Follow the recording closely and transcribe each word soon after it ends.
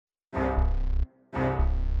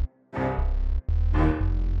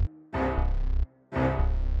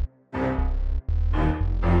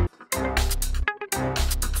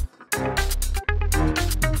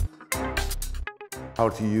how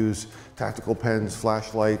to use tactical pens,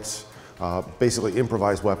 flashlights, basically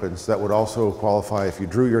improvised weapons. That would also qualify if you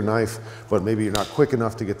drew your knife, but maybe you're not quick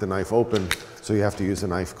enough to get the knife open, so you have to use the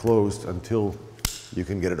knife closed until you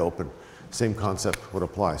can get it open. Same concept would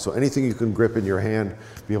apply. So anything you can grip in your hand,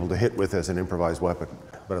 be able to hit with as an improvised weapon.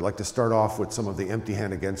 But I'd like to start off with some of the empty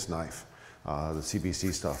hand against knife, the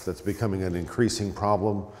CBC stuff. That's becoming an increasing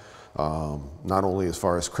problem, not only as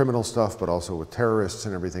far as criminal stuff, but also with terrorists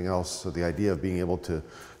and everything else. So the idea of being able to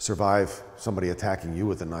survive somebody attacking you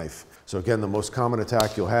with a knife. So again, the most common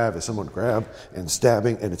attack you'll have is someone grab and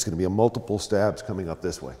stabbing, and it's going to be a multiple stabs coming up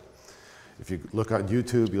this way. If you look on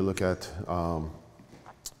YouTube, you look at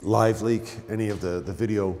Live Leak, any of the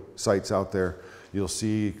video sites out there, you'll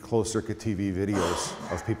see closed circuit TV videos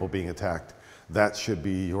of people being attacked. That should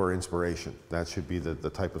be your inspiration. That should be the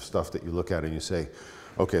type of stuff that you look at and you say,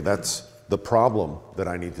 okay, that's the problem that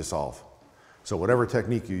I need to solve. So whatever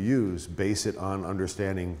technique you use, base it on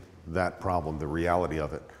understanding that problem, the reality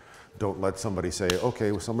of it. Don't let somebody say,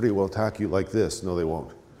 okay, well, somebody will attack you like this. No, they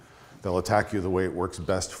won't. They'll attack you the way it works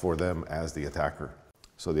best for them as the attacker.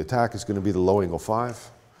 So the attack is going to be the low angle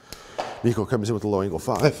 5. Nico comes in with the low angle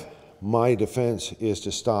 5. My defense is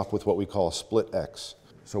to stop with what we call a split X.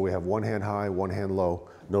 So we have one hand high, one hand low.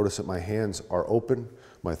 Notice that my hands are open,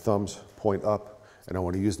 my thumbs point up, and I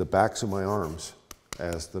want to use the backs of my arms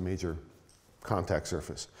as the major contact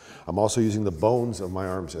surface. I'm also using the bones of my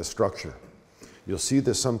arms as structure. You'll see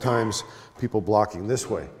this sometimes people blocking this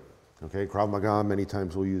way. Okay, Krav Maga, many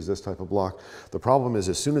times we'll use this type of block. The problem is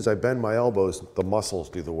as soon as I bend my elbows, the muscles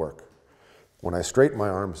do the work. When I straighten my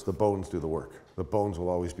arms, the bones do the work. The bones will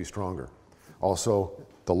always be stronger. Also,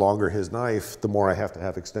 the longer his knife, the more I have to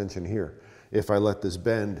have extension here. If I let this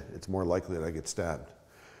bend, it's more likely that I get stabbed,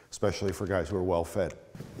 especially for guys who are well fed.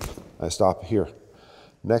 I stop here.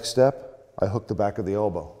 Next step, I hook the back of the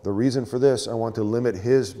elbow. The reason for this, I want to limit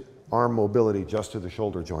his arm mobility just to the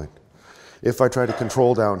shoulder joint. If I try to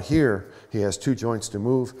control down here, he has 2 joints to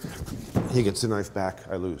move. He gets the knife back,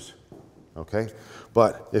 I lose. Okay?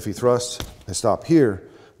 But if he thrusts, I stop here.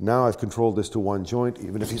 Now I've controlled this to 1 joint.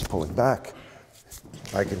 Even if he's pulling back,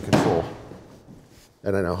 I can control.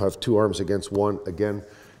 And I now have 2 arms against 1, again,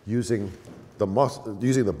 using the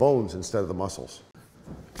bones instead of the muscles.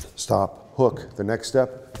 Stop, hook. The next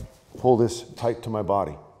step, pull this tight to my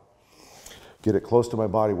body. Get it close to my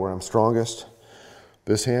body where I'm strongest.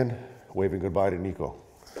 This hand, waving goodbye to Nico.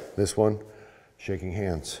 This one, shaking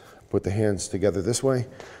hands. Put the hands together this way.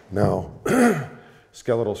 Now,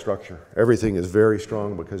 skeletal structure. Everything is very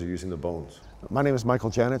strong because you're using the bones. My name is Michael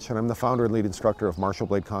Janich, and I'm the founder and lead instructor of martial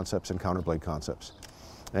blade concepts and counterblade concepts.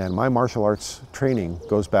 And my martial arts training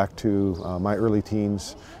goes back to my early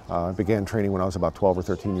teens. I began training when I was about 12 or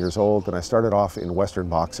 13 years old, and I started off in Western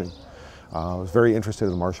boxing. I was very interested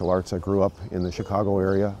in martial arts. I grew up in the Chicago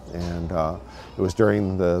area, and it was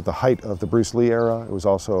during the height of the Bruce Lee era. It was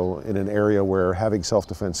also in an area where having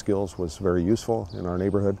self-defense skills was very useful in our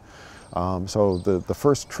neighborhood. So the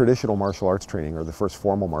first traditional martial arts training, or the first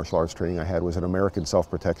formal martial arts training I had, was an American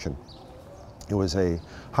self-protection. It was a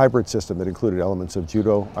hybrid system that included elements of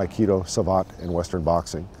judo, aikido, savate, and Western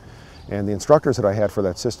boxing. And the instructors that I had for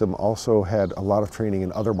that system also had a lot of training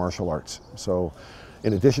in other martial arts. So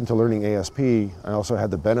in addition to learning ASP, I also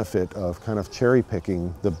had the benefit of kind of cherry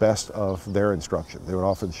picking the best of their instruction. They would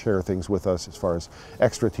often share things with us as far as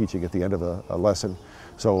extra teaching at the end of a lesson.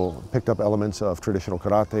 So picked up elements of traditional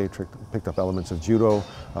karate, picked up elements of judo,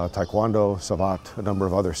 taekwondo, savate, a number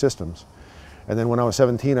of other systems. And then when I was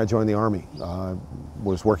 17, I joined the Army. I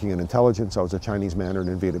was working in intelligence. I was a Chinese Mandarin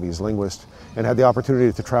and Vietnamese linguist, and had the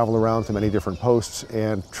opportunity to travel around to many different posts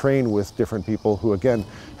and train with different people who, again,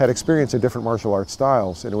 had experience in different martial arts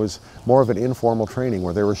styles. And it was more of an informal training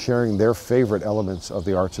where they were sharing their favorite elements of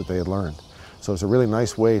the arts that they had learned. So it was a really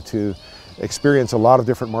nice way to experience a lot of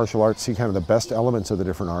different martial arts, see kind of the best elements of the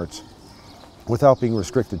different arts without being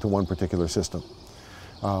restricted to one particular system.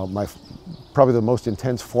 Probably the most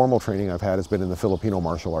intense formal training I've had has been in the Filipino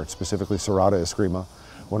martial arts, specifically Serrada Eskrima.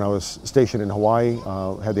 When I was stationed in Hawaii,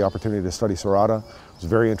 had the opportunity to study Serrada. Was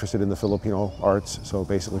very interested in the Filipino arts, so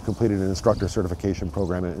basically completed an instructor certification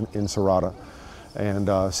program in Serrada.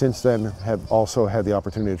 And since then, have also had the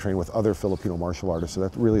opportunity to train with other Filipino martial artists, so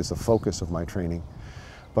that really is the focus of my training.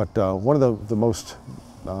 But one of the most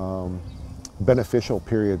beneficial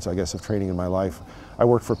periods, I guess, of training in my life, I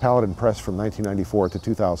worked for Paladin Press from 1994 to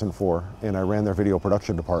 2004, and I ran their video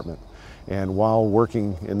production department. And while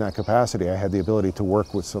working in that capacity, I had the ability to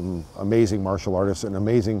work with some amazing martial artists and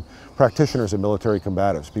amazing practitioners and military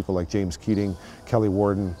combatives, people like James Keating, Kelly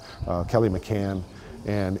Warden, Kelly McCann.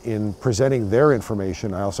 And in presenting their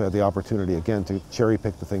information, I also had the opportunity, again, to cherry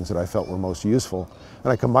pick the things that I felt were most useful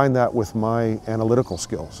And I combined that with my analytical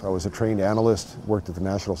skills. I was a trained analyst, worked at the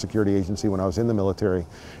National Security Agency when I was in the military,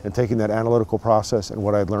 and taking that analytical process and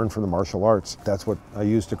what I'd learned from the martial arts, that's what I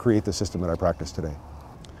used to create the system that I practice today.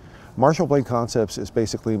 Martial blade concepts is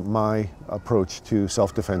basically my approach to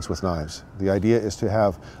self-defense with knives. The idea is to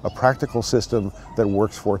have a practical system that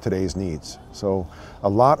works for today's needs. So a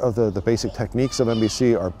lot of the basic techniques of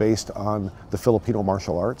MBC are based on the Filipino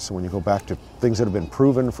martial arts. So when you go back to things that have been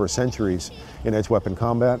proven for centuries in edge weapon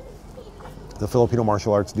combat, the Filipino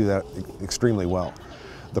martial arts do that extremely well.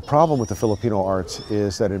 The problem with the Filipino arts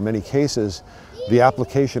is that in many cases, the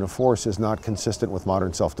application of force is not consistent with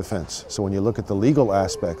modern self-defense. So when you look at the legal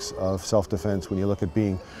aspects of self-defense, when you look at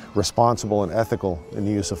being responsible and ethical in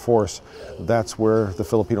the use of force, that's where the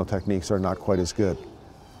Filipino techniques are not quite as good.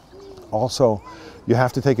 Also, you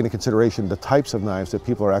have to take into consideration the types of knives that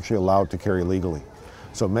people are actually allowed to carry legally.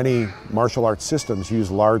 So many martial arts systems use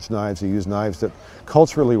large knives, they use knives that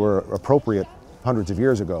culturally were appropriate hundreds of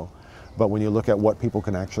years ago. But when you look at what people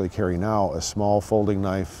can actually carry now, a small folding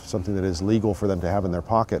knife, something that is legal for them to have in their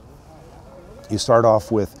pocket, you start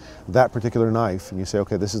off with that particular knife and you say,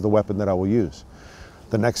 okay, this is the weapon that I will use.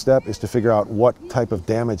 The next step is to figure out what type of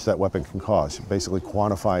damage that weapon can cause, basically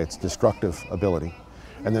quantify its destructive ability.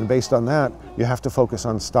 And then based on that, you have to focus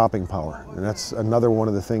on stopping power. And that's another one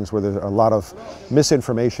of the things where there's a lot of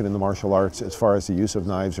misinformation in the martial arts as far as the use of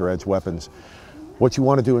knives or edge weapons. What you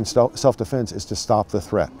want to do in self-defense is to stop the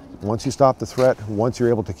threat. Once you stop the threat, once you're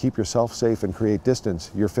able to keep yourself safe and create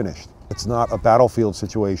distance, you're finished. It's not a battlefield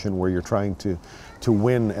situation where you're trying to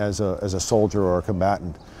win as a soldier or a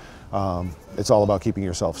combatant. It's all about keeping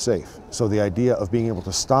yourself safe. So the idea of being able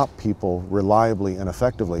to stop people reliably and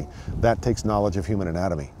effectively, that takes knowledge of human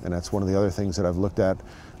anatomy. And that's one of the other things that I've looked at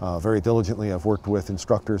very diligently. I've worked with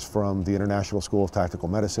instructors from the International School of Tactical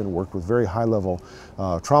Medicine, worked with very high-level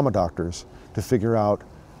trauma doctors to figure out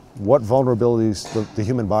what vulnerabilities the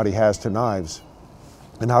human body has to knives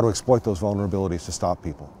and how to exploit those vulnerabilities to stop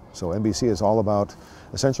people. So MBC is all about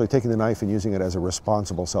essentially taking the knife and using it as a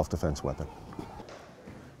responsible self-defense weapon.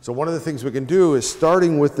 So one of the things we can do is,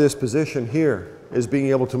 starting with this position here, is being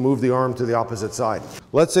able to move the arm to the opposite side.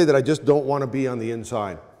 Let's say that I just don't want to be on the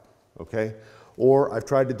inside, okay? Or I've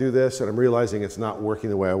tried to do this and I'm realizing it's not working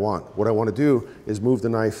the way I want. What I want to do is move the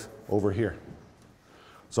knife over here.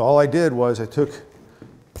 So all I did was I took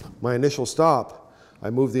my initial stop, I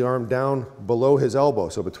moved the arm down below his elbow,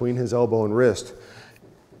 so between his elbow and wrist.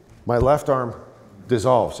 My left arm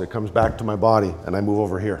dissolves, it comes back to my body, and I move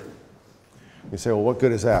over here. You say, well, what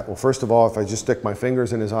good is that? Well, first of all, if I just stick my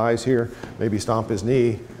fingers in his eyes here, maybe stomp his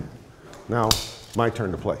knee, now my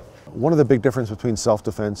turn to play. One of the big differences between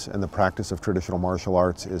self-defense and the practice of traditional martial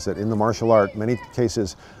arts is that in the martial art, many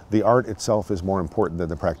cases, the art itself is more important than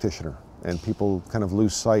the practitioner. And people kind of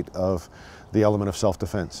lose sight of the element of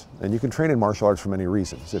self-defense. And you can train in martial arts for many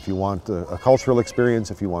reasons. If you want a cultural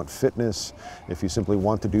experience, if you want fitness, if you simply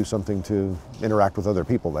want to do something to interact with other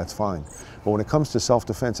people, that's fine. But when it comes to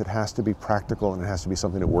self-defense, it has to be practical and it has to be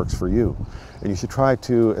something that works for you. And you should try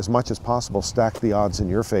to, as much as possible, stack the odds in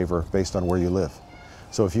your favor based on where you live.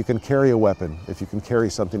 So if you can carry a weapon, if you can carry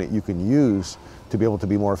something that you can use to be able to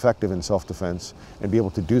be more effective in self-defense and be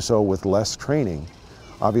able to do so with less training,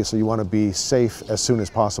 obviously you want to be safe as soon as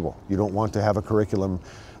possible. You don't want to have a curriculum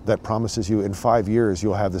that promises you in 5 years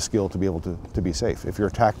you'll have the skill to be able to be safe. If you're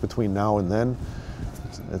attacked between now and then,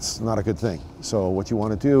 it's not a good thing. So what you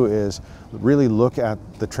want to do is really look at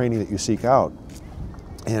the training that you seek out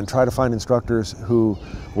and try to find instructors who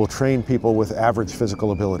will train people with average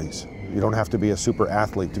physical abilities. You don't have to be a super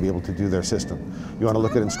athlete to be able to do their system. You want to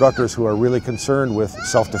look at instructors who are really concerned with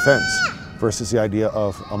self-defense versus the idea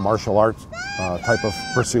of a martial arts type of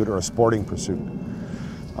pursuit or a sporting pursuit.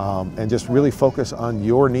 And just really focus on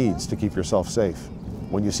your needs to keep yourself safe.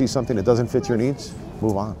 When you see something that doesn't fit your needs,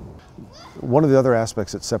 move on. One of the other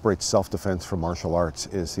aspects that separates self-defense from martial arts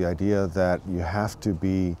is the idea that you have to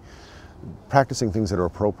be practicing things that are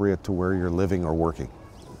appropriate to where you're living or working.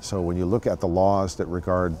 So when you look at the laws that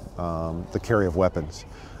regard the carry of weapons,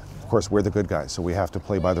 of course we're the good guys, so we have to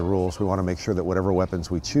play by the rules. We want to make sure that whatever weapons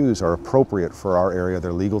we choose are appropriate for our area,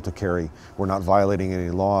 they're legal to carry. We're not violating any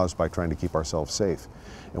laws by trying to keep ourselves safe.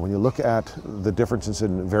 And when you look at the differences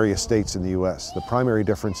in various states in the US, the primary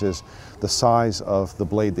difference is the size of the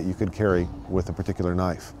blade that you could carry with a particular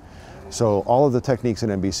knife. So all of the techniques in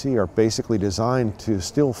MBC are basically designed to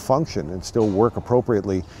still function and still work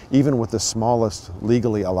appropriately, even with the smallest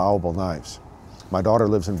legally allowable knives. My daughter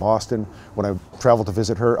lives in Boston. When I travel to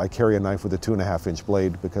visit her, I carry a knife with a 2.5-inch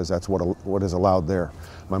blade because that's what is allowed there.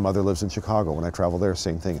 My mother lives in Chicago. When I travel there,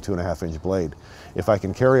 same thing, 2.5-inch blade. If I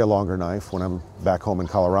can carry a longer knife when I'm back home in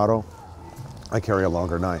Colorado, I carry a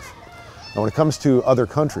longer knife. Now when it comes to other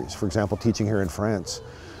countries, for example, teaching here in France,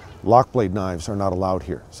 lock blade knives are not allowed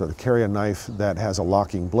here. So to carry a knife that has a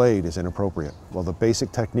locking blade is inappropriate. Well, the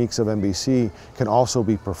basic techniques of MBC can also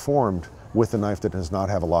be performed with a knife that does not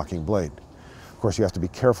have a locking blade. Of course, you have to be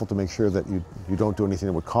careful to make sure that you don't do anything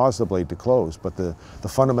that would cause the blade to close, but the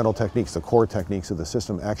fundamental techniques, the core techniques of the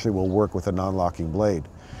system actually will work with a non-locking blade.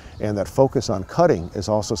 And that focus on cutting is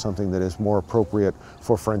also something that is more appropriate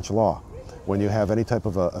for French law. When you have any type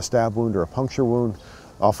of a stab wound or a puncture wound,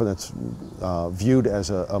 often it's viewed as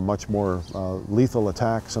a much more lethal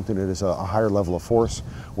attack, something that is a higher level of force,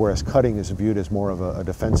 whereas cutting is viewed as more of a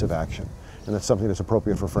defensive action. And that's something that's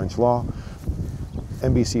appropriate for French law.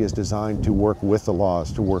 MBC is designed to work with the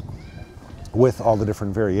laws, to work with all the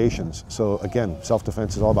different variations. So again,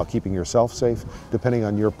 self-defense is all about keeping yourself safe. Depending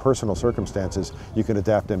on your personal circumstances, you can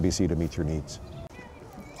adapt MBC to meet your needs.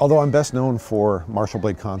 Although I'm best known for martial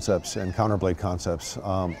blade concepts and counter blade concepts,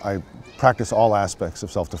 I practice all aspects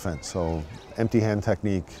of self-defense. So empty hand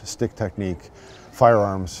technique, stick technique,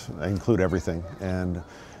 firearms, I include everything. And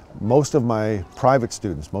most of my private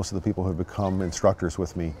students, most of the people who have become instructors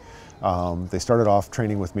with me, they started off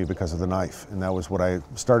training with me because of the knife, and that was what I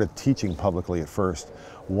started teaching publicly at first.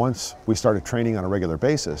 Once we started training on a regular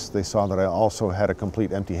basis, they saw that I also had a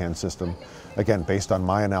complete empty hand system, again, based on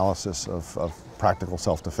my analysis of practical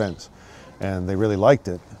self-defense. And they really liked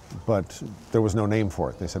it, but there was no name for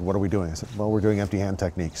it. They said, "What are we doing?" I said, "Well, we're doing empty hand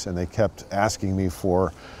techniques." And they kept asking me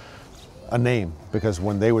for a name, because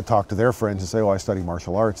when they would talk to their friends and say, "Oh, I study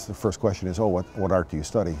martial arts," the first question is, "Oh, what art do you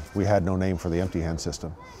study?" We had no name for the empty hand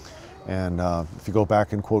system. And if you go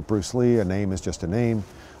back and quote Bruce Lee, a name is just a name.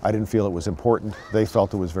 I didn't feel it was important. They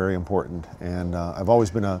felt it was very important. And I've always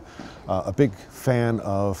been a big fan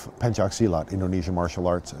of pencak silat, Indonesian martial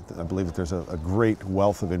arts. I believe that there's a great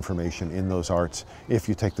wealth of information in those arts if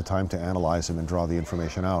you take the time to analyze them and draw the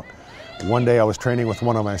information out. One day I was training with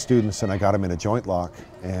one of my students and I got him in a joint lock,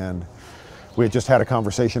 and we had just had a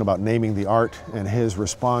conversation about naming the art, and his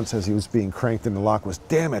response as he was being cranked in the lock was,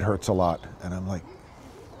 "Damn, it hurts a lot." And I'm like,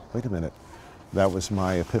 wait a minute. That was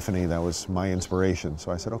my epiphany, that was my inspiration.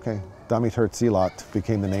 So I said, okay, Damit hurt silat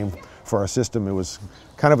became the name for our system. It was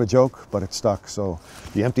kind of a joke, but it stuck. So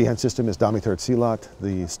the empty hand system is Damit hurt silat.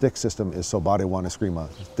 The stick system is So bad I want to scream.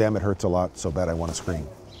 Damn, it hurts a lot, so bad I want to scream.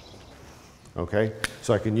 Okay,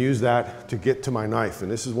 so I can use that to get to my knife.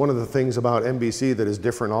 And this is one of the things about MBC that is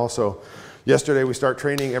different also. Yesterday we start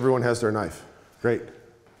training, everyone has their knife. Great.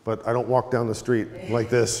 But I don't walk down the street like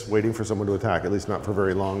this waiting for someone to attack, at least not for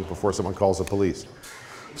very long before someone calls the police.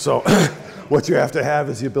 So what you have to have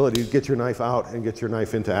is the ability to get your knife out and get your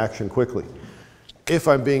knife into action quickly. If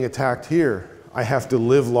I'm being attacked here, I have to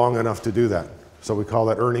live long enough to do that. So we call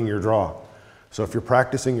that earning your draw. So if you're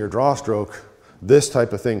practicing your draw stroke, this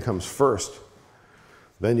type of thing comes first.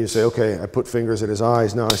 Then you say, okay, I put fingers in his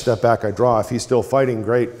eyes, now I step back, I draw. If he's still fighting,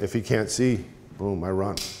 great. If he can't see, boom, I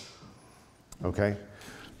run. Okay?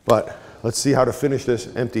 But let's see how to finish this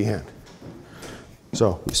empty hand.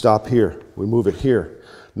 So we stop here, we move it here.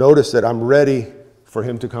 Notice that I'm ready for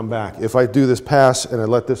him to come back. If I do this pass and I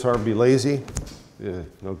let this arm be lazy,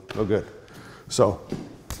 no good. So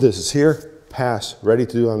this is here, pass, ready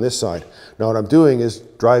to do on this side. Now what I'm doing is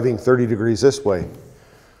driving 30 degrees this way.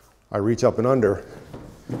 I reach up and under,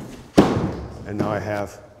 and now I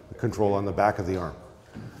have control on the back of the arm.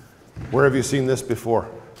 Where have you seen this before?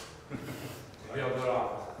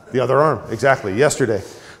 The other arm, exactly, yesterday.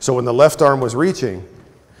 So when the left arm was reaching,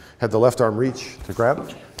 had the left arm reach to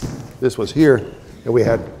grab, this was here, and we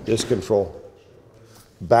had this control.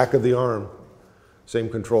 Back of the arm, same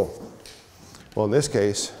control. Well, in this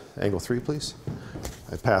case, angle 3, please.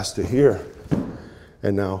 I pass to here,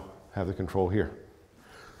 and now have the control here.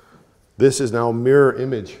 This is now a mirror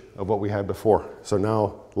image of what we had before. So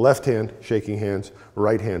now, left hand, shaking hands,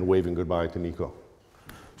 right hand, waving goodbye to Nico.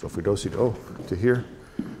 So if we do-si-do to here,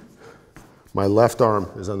 my left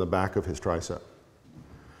arm is on the back of his tricep,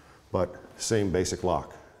 but same basic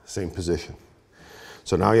lock, same position.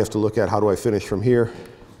 So now you have to look at how do I finish from here.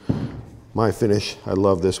 My finish, I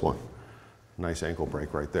love this one. Nice ankle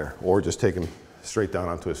break right there, or just take him straight down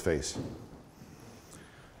onto his face.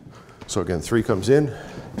 So again, 3 comes in,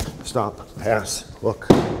 stop, pass, look,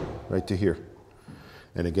 right to here.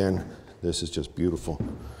 And again, this is just beautiful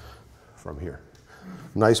from here.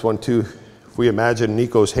 Nice one too. If we imagine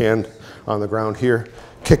Nico's hand on the ground here,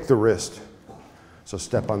 kick the wrist. So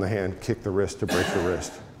step on the hand, kick the wrist to break the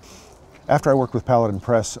wrist. After I worked with Paladin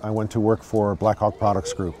Press, I went to work for Black Hawk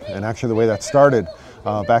Products Group. And actually the way that started,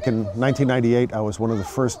 back in 1998, I was one of the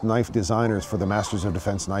first knife designers for the Masters of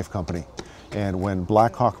Defense Knife Company. And when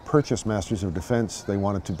Blackhawk purchased Masters of Defense, they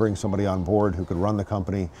wanted to bring somebody on board who could run the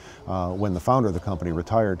company when the founder of the company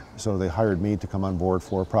retired. So they hired me to come on board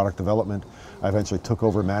for product development. I eventually took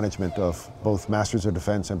over management of both Masters of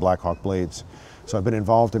Defense and Blackhawk blades. So I've been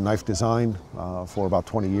involved in knife design for about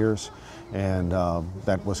 20 years, and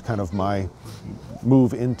that was kind of my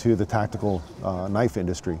move into the tactical knife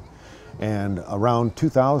industry. And around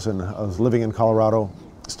 2000, I was living in Colorado,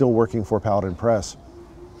 still working for Paladin Press.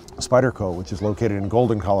 Spyderco, which is located in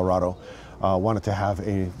Golden, Colorado, wanted to have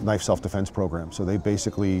a knife self-defense program. So they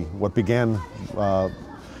basically, what began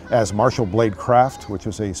as Martial Blade Craft, which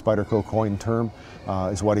was a Spyderco coined term,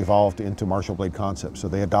 is what evolved into Martial Blade Concept. So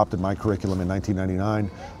they adopted my curriculum in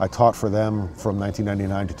 1999. I taught for them from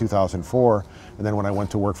 1999 to 2004. And then when I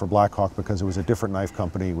went to work for Blackhawk, because it was a different knife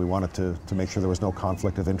company, we wanted to make sure there was no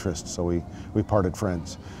conflict of interest. So we parted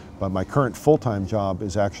friends. But my current full-time job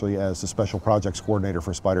is actually as the Special Projects Coordinator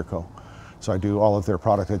for Spyderco. So I do all of their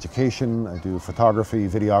product education, I do photography,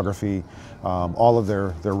 videography, all of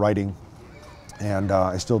their writing, and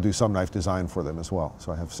I still do some knife design for them as well.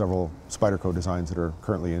 So I have several Spyderco designs that are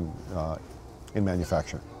currently in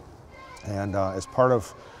manufacture. And as part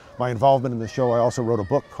of my involvement in the show, I also wrote a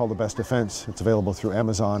book called The Best Defense. It's available through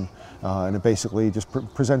Amazon, and it basically just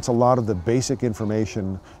presents a lot of the basic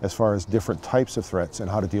information as far as different types of threats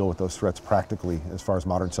and how to deal with those threats practically as far as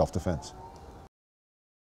modern self-defense.